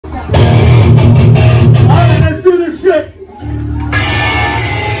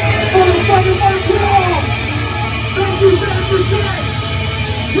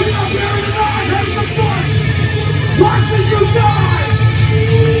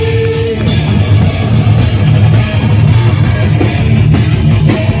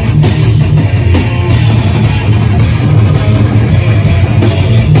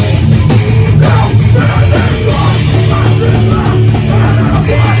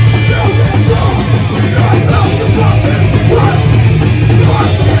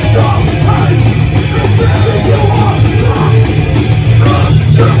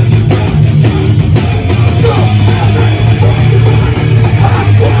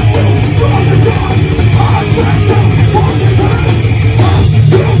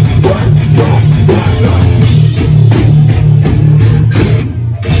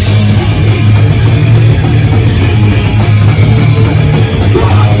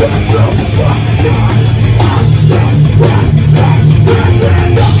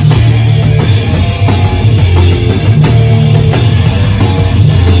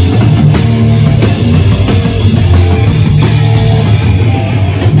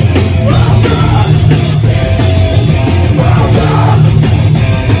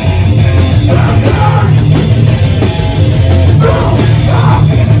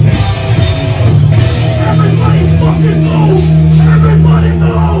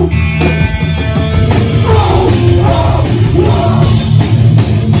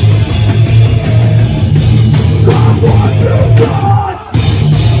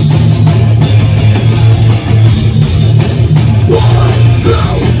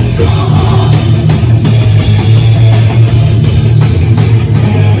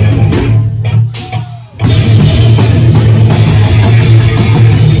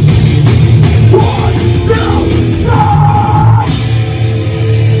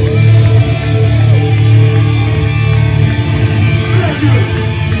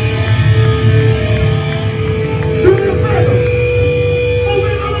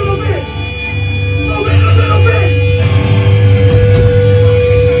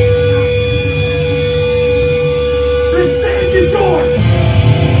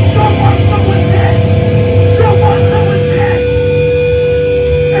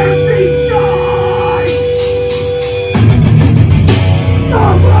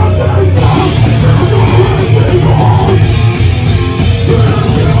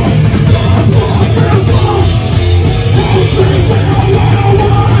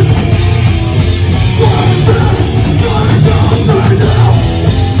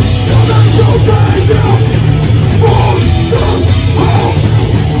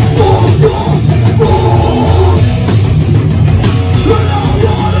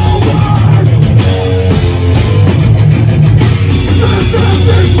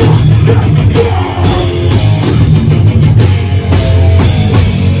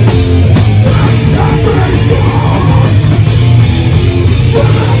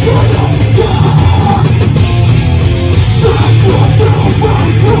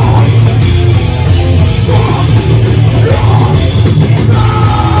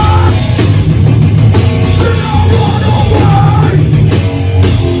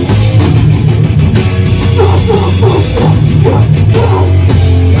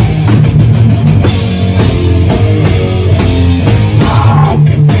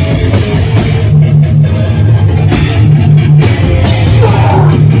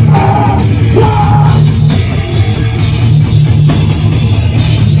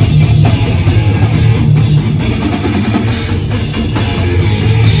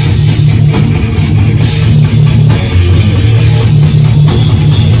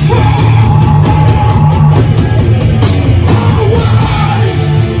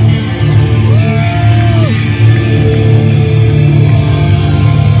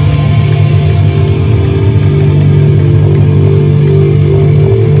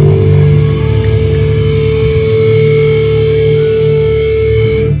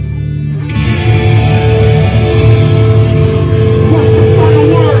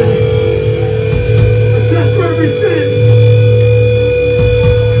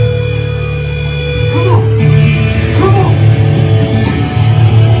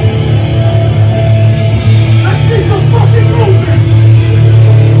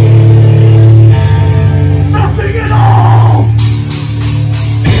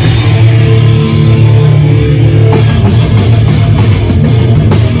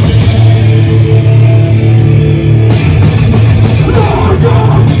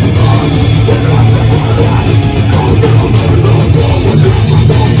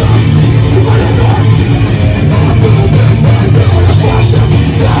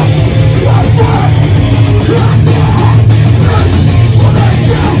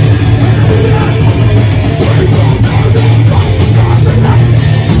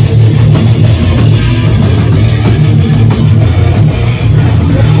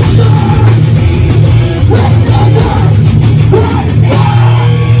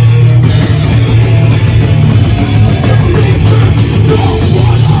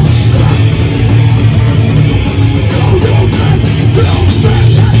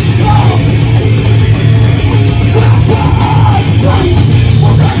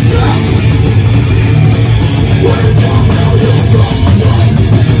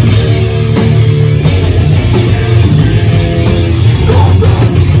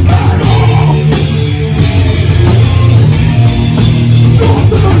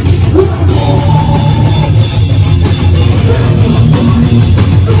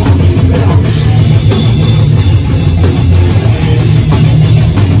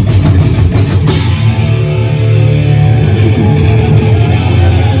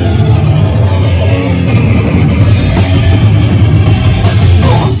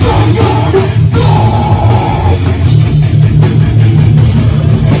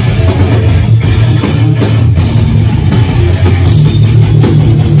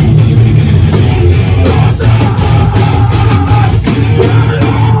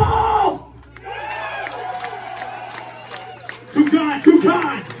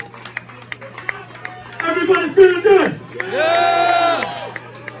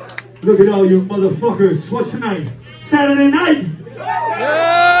Look at all you motherfuckers. What's tonight? Saturday night?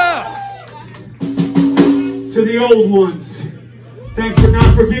 Yeah! To the old ones, thanks for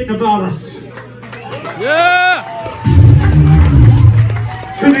not forgetting about us. Yeah!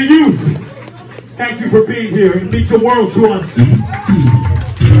 To the youth, thank you for being here. It means the world to us.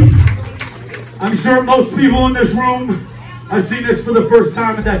 I'm sure most people in this room have seen this for the first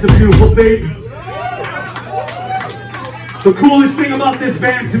time, and that's a beautiful thing. The coolest thing about this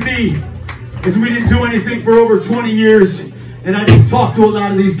band to me is we didn't do anything for over 20 years, and I didn't talk to a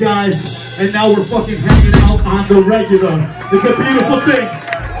lot of these guys, and now we're fucking hanging out on the regular. It's a beautiful thing.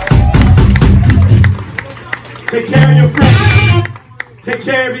 Take care of your friends. Take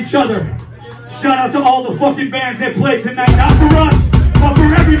care of each other. Shout out to all the fucking bands that played tonight. Not for us, but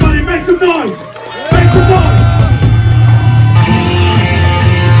for everybody. Make some noise. Make some noise.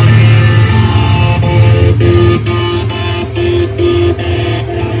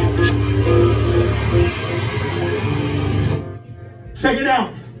 Check it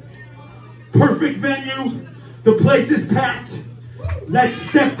out. Perfect venue. The place is packed. Let's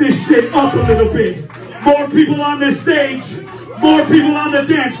step this shit up a little bit. More people on this stage. More people on the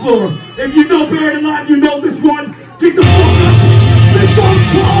dance floor. If you know Buried Alive, you know this one. Get the fuck up. This one's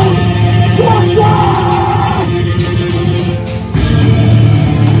called Walk Walk.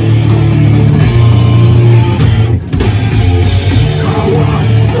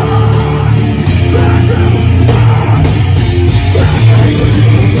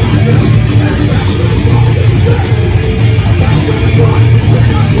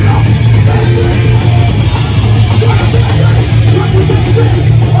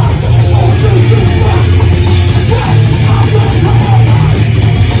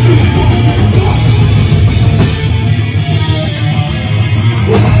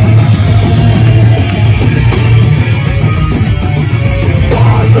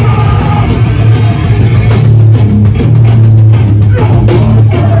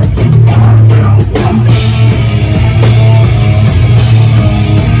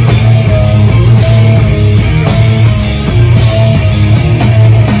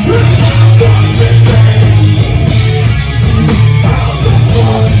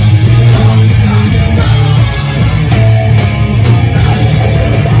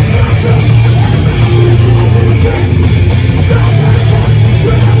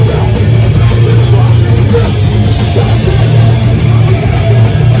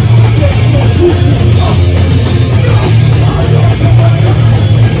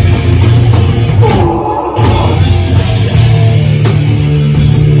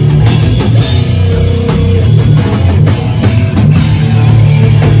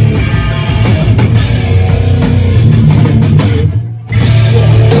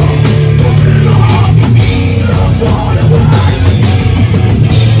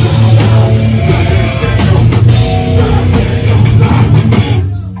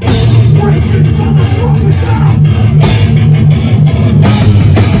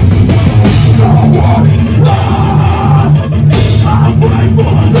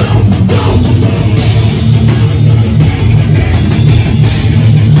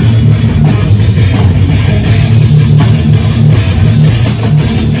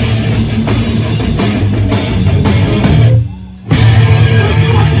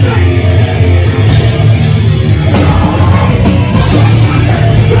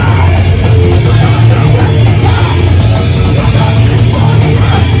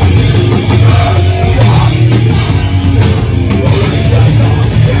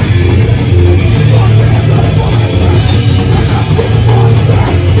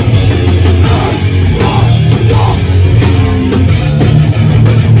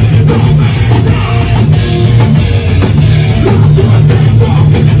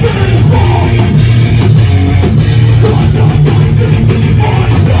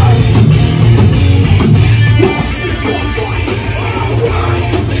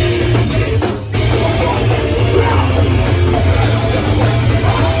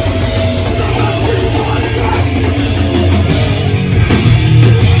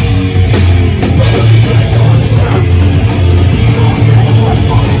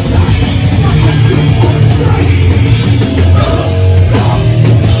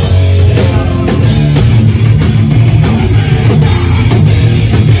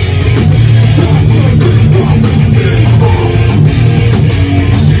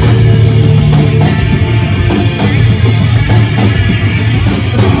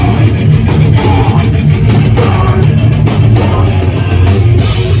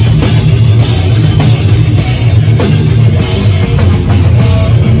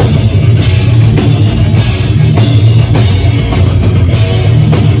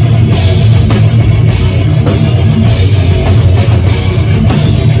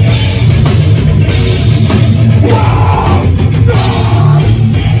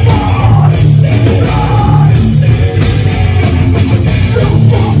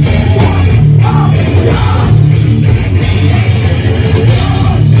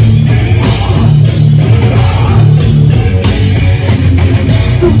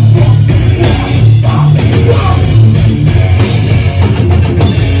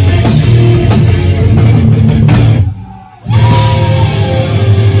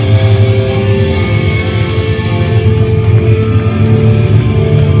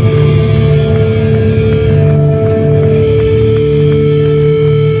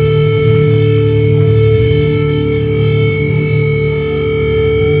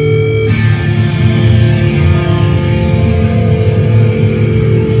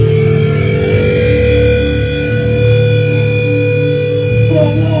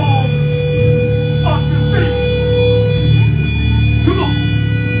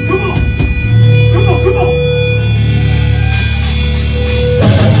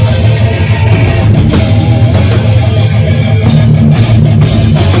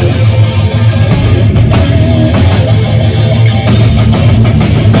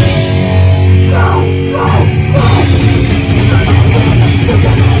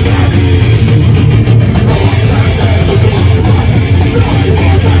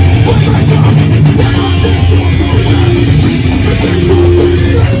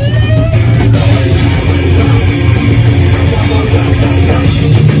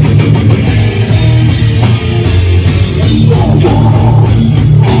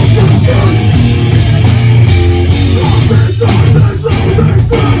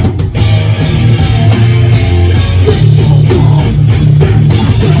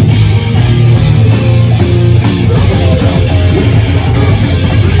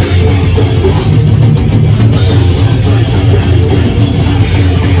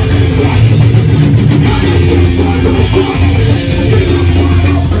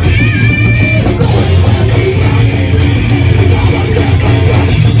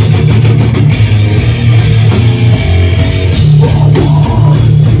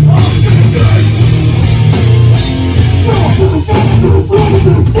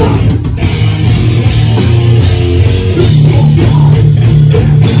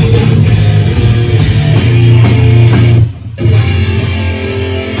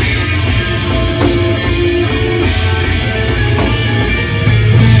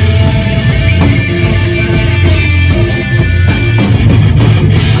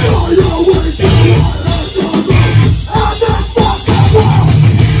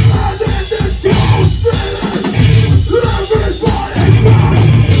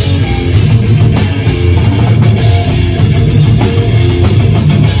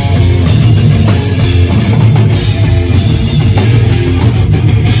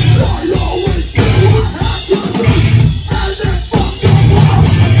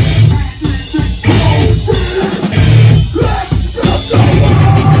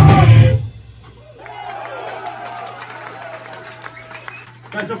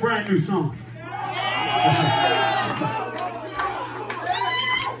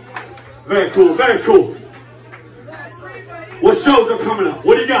 Very cool, very cool. What shows are coming up?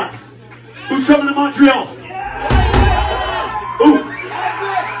 What do you got? Who's coming to Montreal? Who?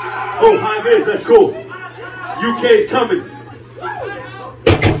 Oh, High Viz, that's cool. UK's coming.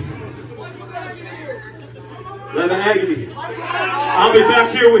 Leather Agony. I'll be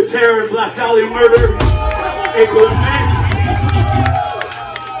back here with Terror and Black Alley Murder. April and May.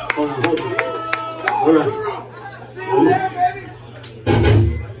 Hold on, hold on. All right. Ooh.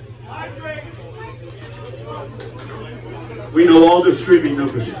 We know all the streaming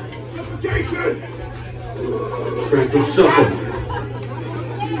numbers. Franklin Suffolk.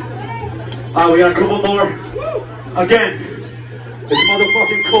 We got a couple more. Again, it's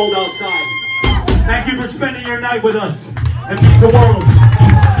motherfucking cold outside. Thank you for spending your night with us and meet the world.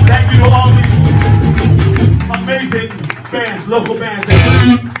 Thank you to all these amazing bands, local bands.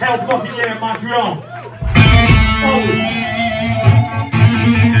 Hell fucking yeah, Montreal. Oh.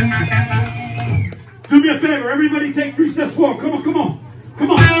 Do me a favor, everybody take 3 steps forward. Come on, come on.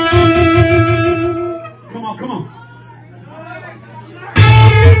 Come on. Come on, come on.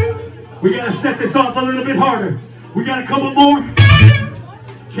 We gotta set this off a little bit harder. We got a couple more.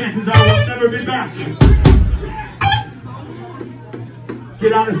 Chances are we'll never be back.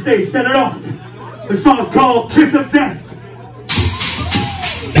 Get on the stage, set it off. The song's called Kiss of Death.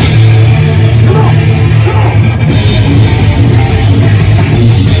 Come on, come on.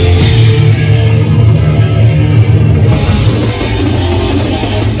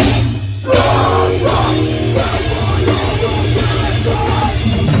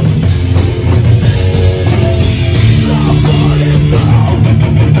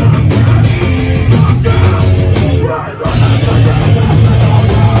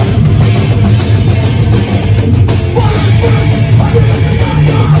 What?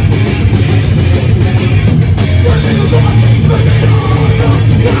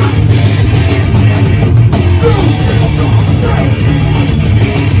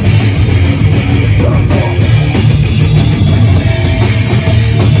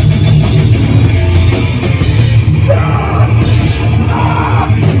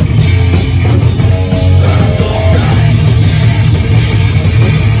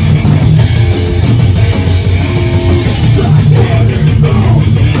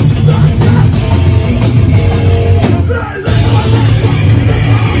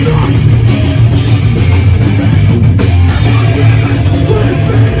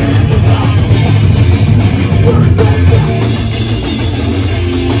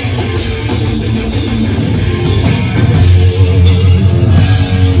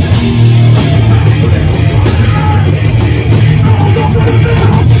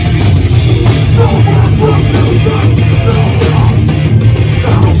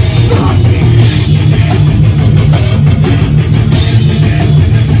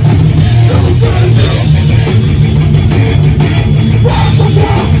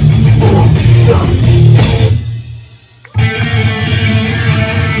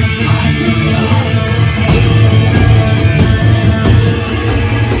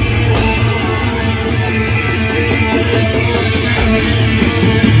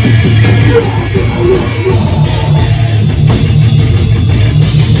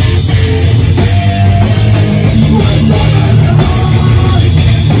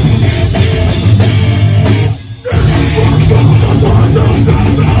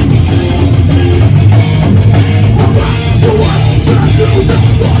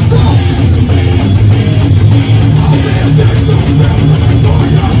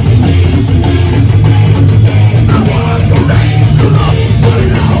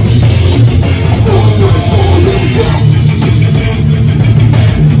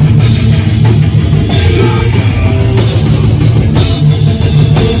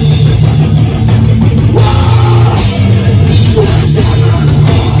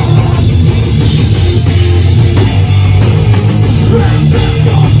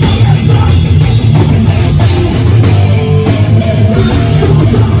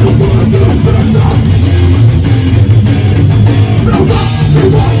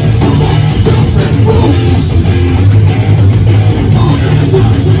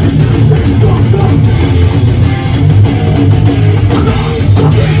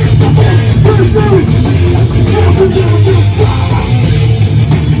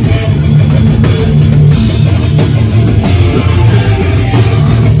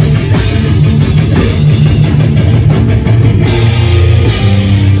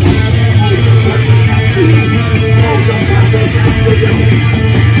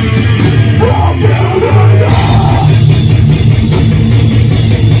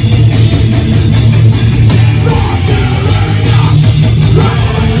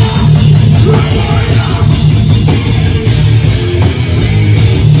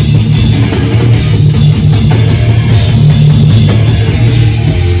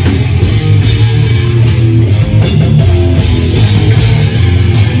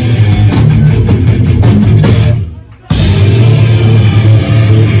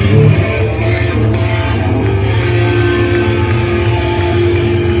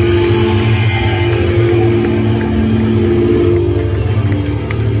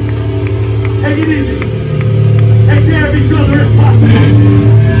 Take it easy. Take care of each other if possible.